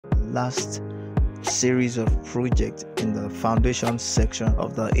last series of projects in the foundation section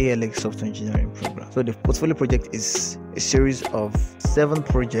of the ALX software engineering program. So the portfolio project is a series of 7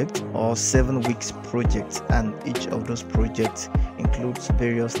 projects or 7 weeks projects, and each of those projects includes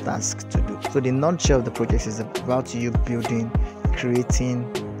various tasks to do. So the nutshell of the project is about you creating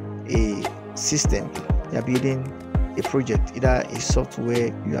a system. You're building a project, either a software,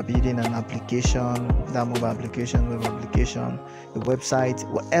 you are building an application, that mobile application, web application, a website,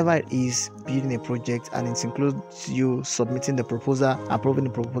 whatever it is, building a project, and it includes you submitting the proposal, approving the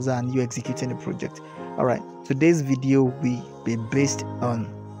proposal, and you executing the project. All right, today's video will be based on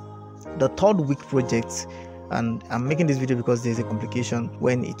the 3rd week project, and I'm making this video because there's a complication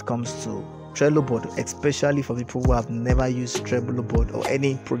when it comes to Trello board, especially for people who have never used Trello board or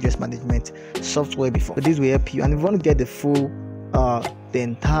any project management software before. So this will help you, and if you want to get the full the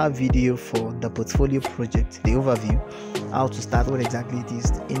entire video for the portfolio project, the overview, how to start, what exactly it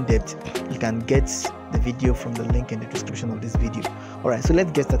is in depth, you can get the video from the link in the description of this video. All right, so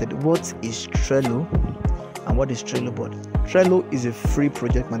let's get started. What is Trello and what is Trello board? Trello is a free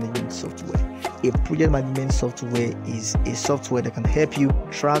project management software. A project management software is a software that can help you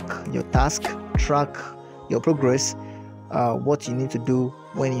track your task, track your progress, what you need to do,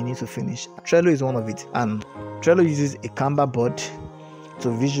 when you need to finish. Trello is one of it, and Trello uses a Kanban board to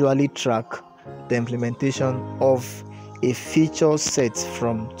visually track the implementation of a feature set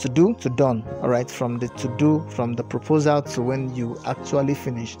from to do to done. All right, from the to do, from the proposal to when you actually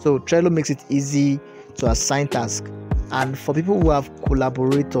finish. So Trello makes it easy to assign tasks, and for people who have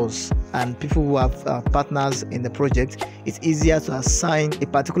collaborators and people who have partners in the project, it's easier to assign a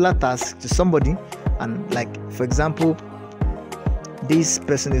particular task to somebody, and like, for example, this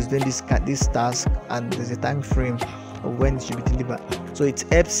person is doing this task and there's a time frame of when it should be delivered, so it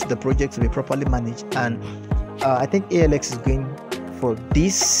helps the project to be properly managed. And I think ALX is going for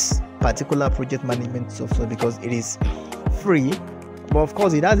this particular project management software because it is free, but of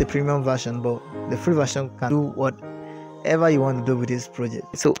course it has a premium version, but the free version can do whatever you want to do with this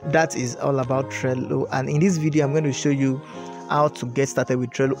project. So that is all about Trello, and in this video I'm going to show you how to get started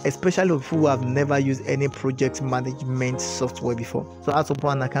with Trello, especially for people who have never used any project management software before. So how to open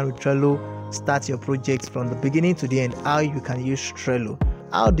an account with Trello, start your project from the beginning to the end, how you can use Trello.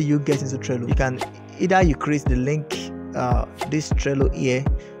 How do you get into Trello? You can either you create the link, this Trello here,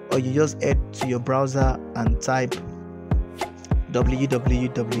 or you just head to your browser and type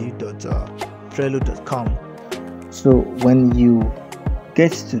www.trello.com. So when you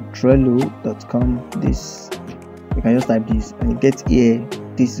get to Trello.com, this, you can just type this and you get here.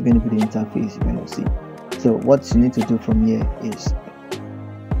 This is going to be the interface you're going to see. So what you need to do from here is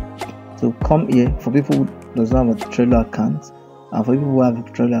to come here. For people who does not have a Trello account, and for people who have a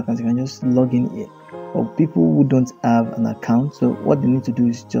Trello account, you can just log in here. For people who don't have an account, so what they need to do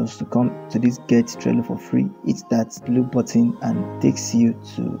is just to come to this Get Trello for free. It's that blue button and takes you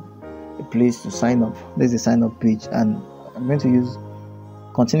to a place to sign up. There's a sign up page, and I'm going to use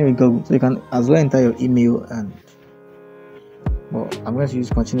continue with Google, so you can as well enter your email, and well, I'm going to use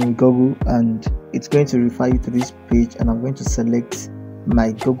continue with Google, and it's going to refer you to this page, and I'm going to select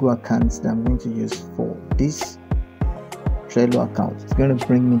my Google account that I'm going to use for this Trello account. It's going to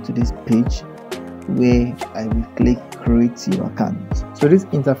bring me to this page where I will click create your account. So this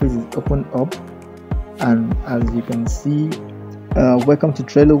interface is opened up, and as you can see, welcome to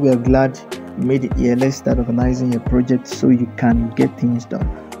Trello. We are glad you made it here. Let's start organizing your project so you can get things done.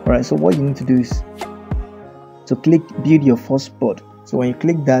 All right, so what you need to do is to click build your first board. So when you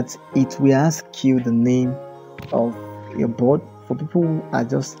click that, it will ask you the name of your board. For people who are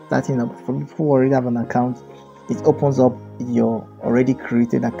just starting up, for people who already have an account, it opens up your already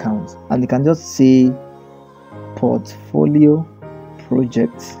created account, and you can just say portfolio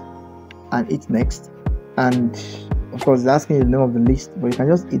project and hit next. And of course it's asking you the name of the list, but you can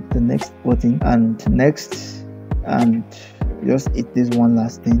just hit the next button and next, and just hit this one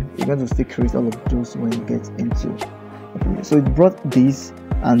last thing. You're going to still create all of those when you get into the project. So it brought this,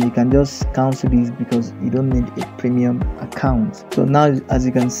 and you can just cancel this because you don't need a premium account. So now, as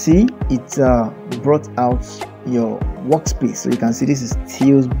you can see, it brought out your workspace. So you can see this is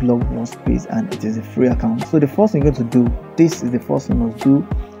Theo's blog workspace, and it is a free account. So the first thing you're going to do, this is the first thing you must do,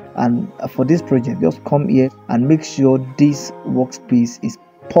 and for this project, just come here and make sure this workspace is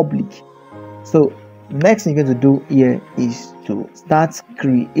public. So next thing you're going to do here is to start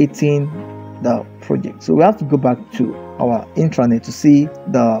creating the project. So we have to go back to our intranet to see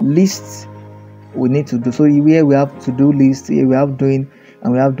the lists we need to do. So here we have to do list, here we have doing,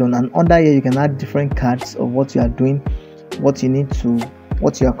 and we have done, and under here you can add different cards of what you are doing, what you need to,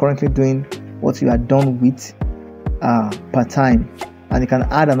 what you are currently doing, what you are done with per time. and you can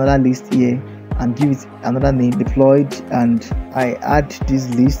add another list here and give it another name, deployed, and I add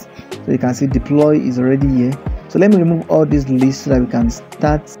this list. So you can see deploy is already here. So let me remove all these lists so that we can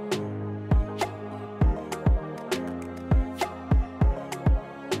start.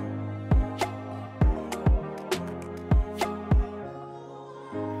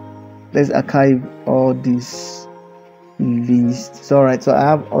 Let's archive all these lists. So alright, so I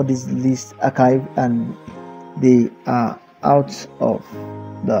have all these lists archived and they are out of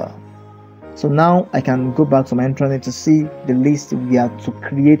the. So now I can go back to my intranet to see the list we are to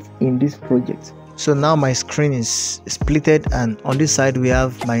create in this project. So now my screen is splitted, and on this side we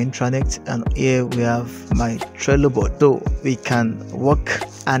have my intranet and here we have my Trello board. So we can work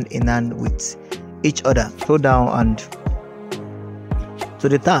hand in hand with each other. Go down and to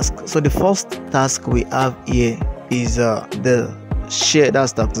the task. So the first task we have here is the share.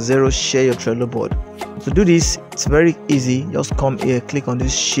 That's task 0, share your Trello board. To do this, it's very easy. Just come here, click on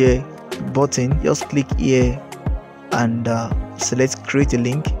this share button, just click here and select create a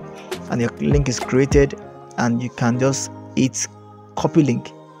link, and your link is created, and you can just hit copy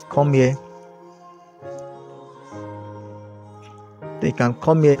link. Come here, then you can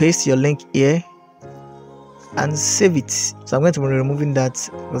come here, paste your link here and save it. So I'm going to be removing that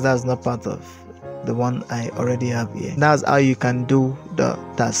because that's not part of the one I already have here. That's how you can do the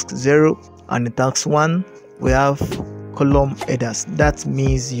task 0. And the task 1, we have column headers. That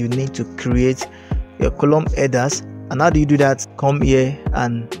means you need to create your column headers. And how do you do that? Come here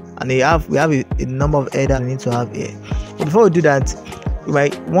and we have a number of headers we need to have here. But before we do that, you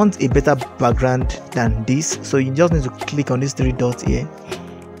might want a better background than this, so you just need to click on these 3 dots here,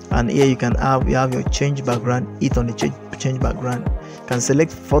 and here you have your change background. Hit on the change background. You can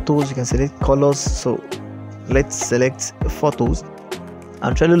select photos, you can select colors. So let's select photos,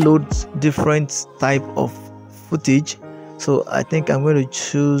 and Trello loads different type of footage. So I think I'm going to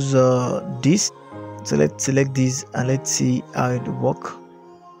choose this. So let's select this and let's see how it works.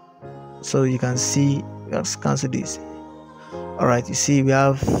 So you can see, let's cancel this. Alright, you see we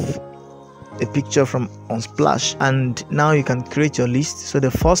have a picture from Unsplash, and now you can create your list. So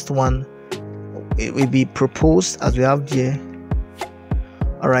the first one, it will be proposed as we have here.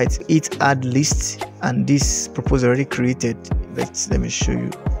 Alright, hit add list, and this proposal already created. Let me show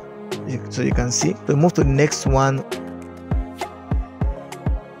you so you can see. So move to the next one.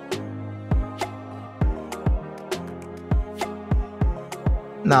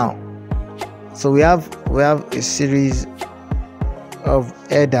 Now, so we have a series of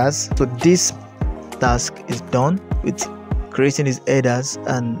headers. So this task is done with creating these headers,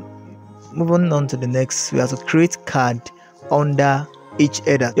 and moving on to the next, we have to create card under each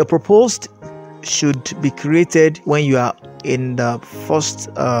header. Your proposed should be created when you are in the first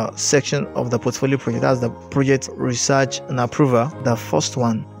section of the portfolio project. That's the project research and approval, the first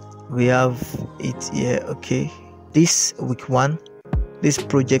one. We have it here. Okay, this week 1, this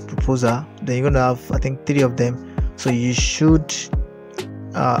project proposal, then you're gonna have, I think, 3 of them. So you should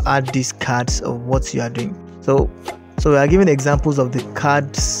add these cards of what you are doing. So we are giving examples of the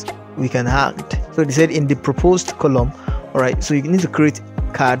cards we can add. So they said in the proposed column. All right, so you need to create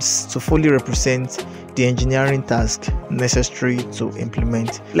cards to fully represent the engineering task necessary to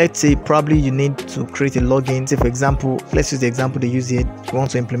implement. Let's say probably you need to create a login. Say for example, let's use the example they use here. You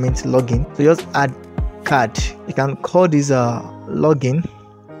want to implement login, so just add card. You can call this login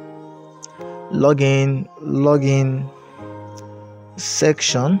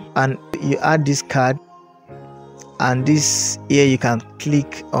section, and you add this card, and this here you can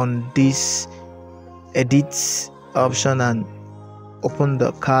click on this edit option and open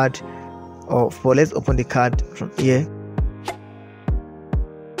the card, let's open the card from here.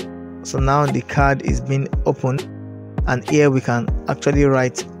 So now the card is being opened, and here we can actually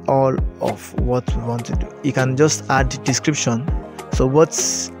write all of what we want to do. You can just add description. So what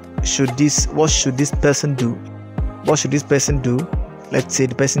should this person do? What should this person do? Let's say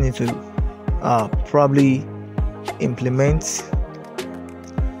the person needs to probably implement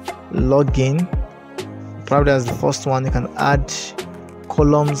login. Probably as the first one. You can add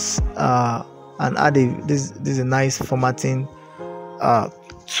columns and add this is a nice formatting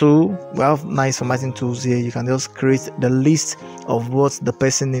tool. We have nice formatting tools here. You can just create the list of what the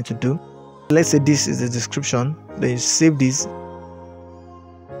person needs to do. Let's say this is the description. Then you save this.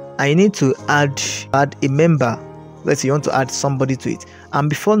 I need to add a member. Let's say you want to add somebody to it. And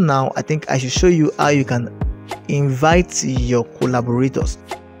before now, I think I should show you how you can invite your collaborators.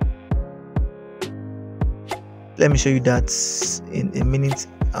 Let me show you that in a minute,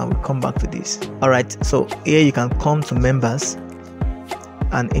 and we'll come back to this. Alright, so here you can come to members,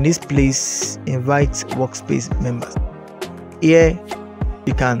 and in this place invite workspace members. Here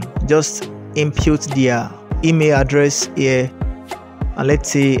you can just input their email address here, and let's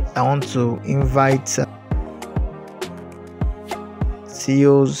say I want to invite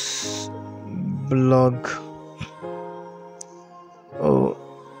CEO's blog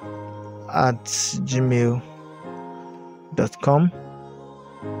at gmail.com,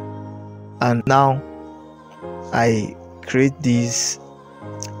 and now I create this,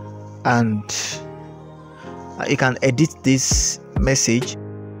 and you can edit this message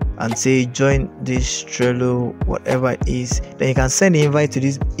and say join this Trello, whatever it is. Then you can send the invite to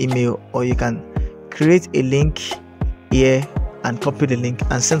this email, or you can create a link here and copy the link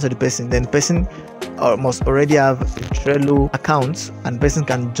and send to the person. Then the person must already have a Trello account, and the person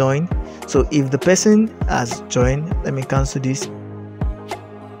can join. So if the person has joined, let me cancel this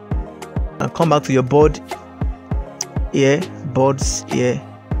and come back to your board here, boards here,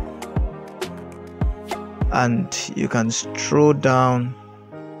 and you can scroll down.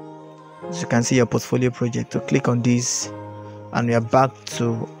 As you can see your portfolio project, so click on this and we are back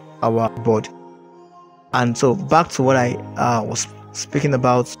to our board. And so back to what I was speaking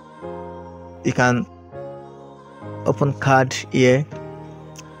about, you can open card here,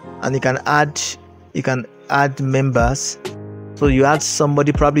 and you can add members. So you add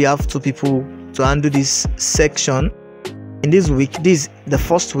somebody, probably have 2 people to handle this section in this week. This is the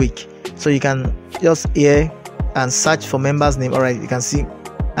first week, so you can just here and search for members name. All right, you can see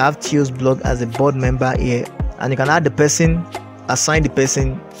I have Theo's blog as a board member here, and you can add the person, assign the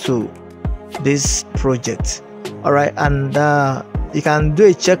person to this project. All right, and you can do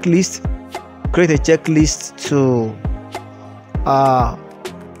a checklist, create a checklist to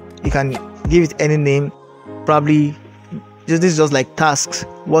you can give it any name. Probably this is just like tasks,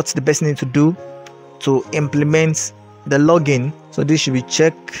 what's the person need to do to implement the login. So this should be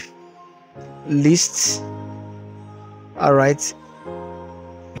check lists. All right,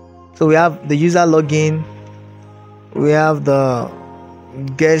 so we have the user login, we have the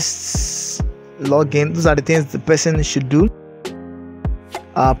guests login. Those are the things the person should do.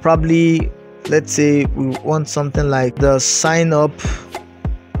 Probably let's say we want something like the sign up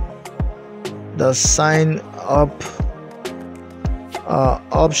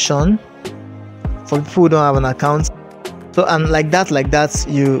option for people who don't have an account. So, and like that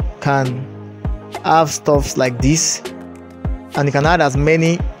you can have stuff like this, and you can add as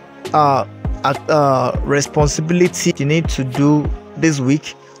many responsibility you need to do this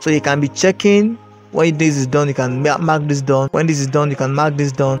week. So you can be checking when this is done, you can mark this done. When this is done, you can mark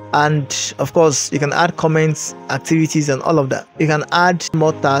this done. And of course, you can add comments, activities, and all of that. You can add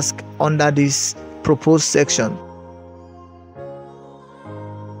more tasks under this proposed section.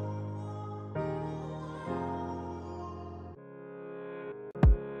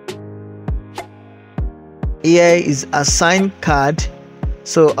 Here is assign card.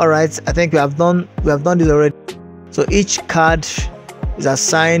 So all right, I think we have done this already. So each card is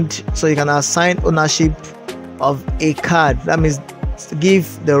assigned, so you can assign ownership of a card. That means to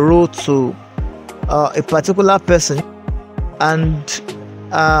give the role to a particular person. And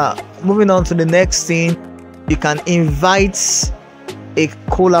moving on to the next thing, you can invite a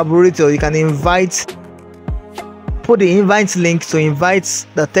collaborator. You can put the invite link to invite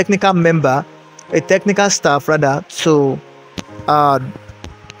the technical member, a technical staff rather, to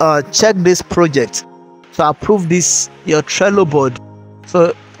check this project, to approve this your Trello board.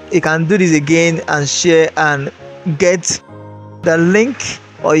 So you can do this again and share and get the link,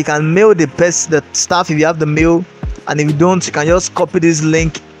 or you can mail the staff if you have the mail, and if you don't, you can just copy this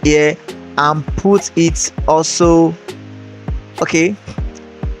link here and put it also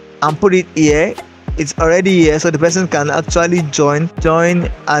and put it here. It's already here, so the person can actually join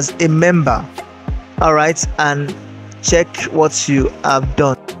as a member. All right, and check what you have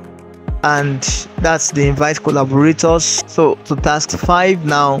done. And that's the invite collaborators. So to task 5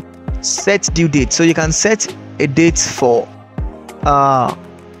 now, set due date. So you can set a date for a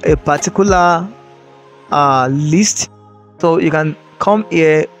particular list. So you can come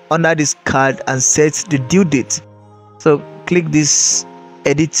here under this card and set the due date. So click this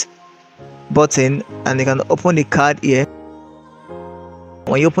edit button and you can open the card here.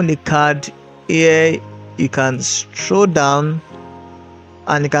 When you open the card here, you can scroll down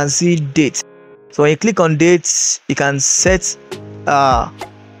and you can see date. So when you click on dates, you can set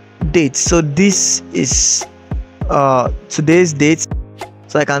date. So this is today's date.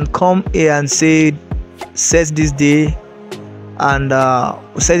 So I can come here and say set this day, and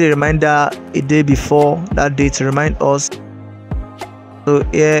set a reminder a day before that date to remind us. So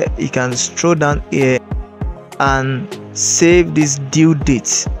here you can scroll down here and save this due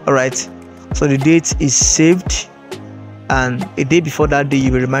date. All right, so the date is saved, and a day before that day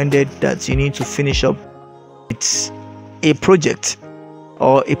you'll be reminded that you need to finish up with a project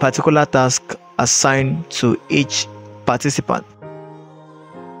or a particular task assigned to each participant.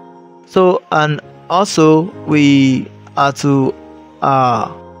 So, and also we are to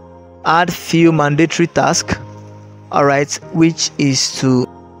add few mandatory tasks, all right, which is to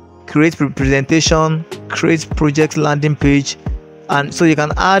create presentation, create project landing page. And so you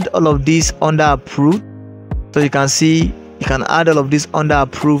can add all of these under approved. So you can see you can add all of this under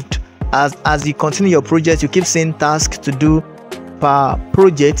approved. As you continue your project, you keep seeing tasks to do per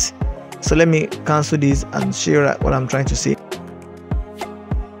project. So let me cancel this and show you what I'm trying to say.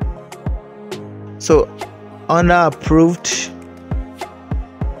 So under approved,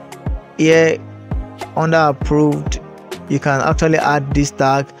 here under approved, you can actually add this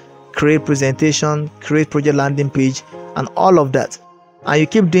tag, create presentation, create project landing page, and all of that. And you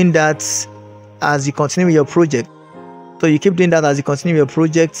keep doing that as you continue with your project. So you keep doing that as you continue your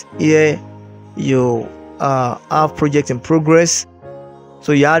project. Here you have project in progress.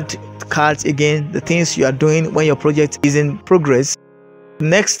 So you add cards again, the things you are doing when your project is in progress.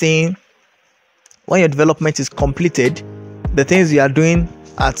 Next thing, when your development is completed, the things you are doing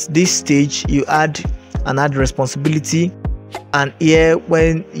at this stage, you add an add responsibility. And here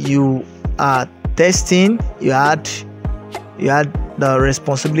when you are testing, you add the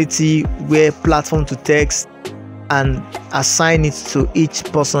responsibility where platform to text and assign it to each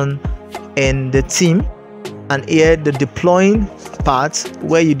person in the team. And here the deploying part,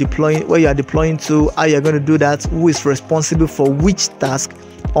 where you are deploying to, how you're going to do that, who is responsible for which task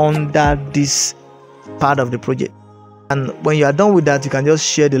under this part of the project. And when you are done with that, you can just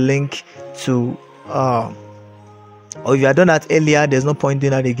share the link to or if you are done that earlier, there's no point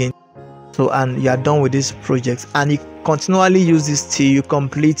doing that again. So, and you are done with this project, and you continually use this till you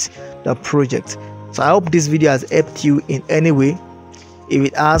complete the project. So I hope this video has helped you in any way. If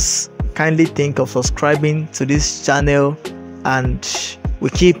it has, kindly think of subscribing to this channel, and we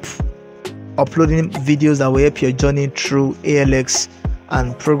keep uploading videos that will help your journey through ALX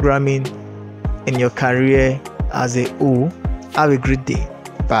and programming in your career as a whole. Have a great day.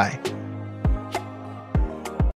 Bye.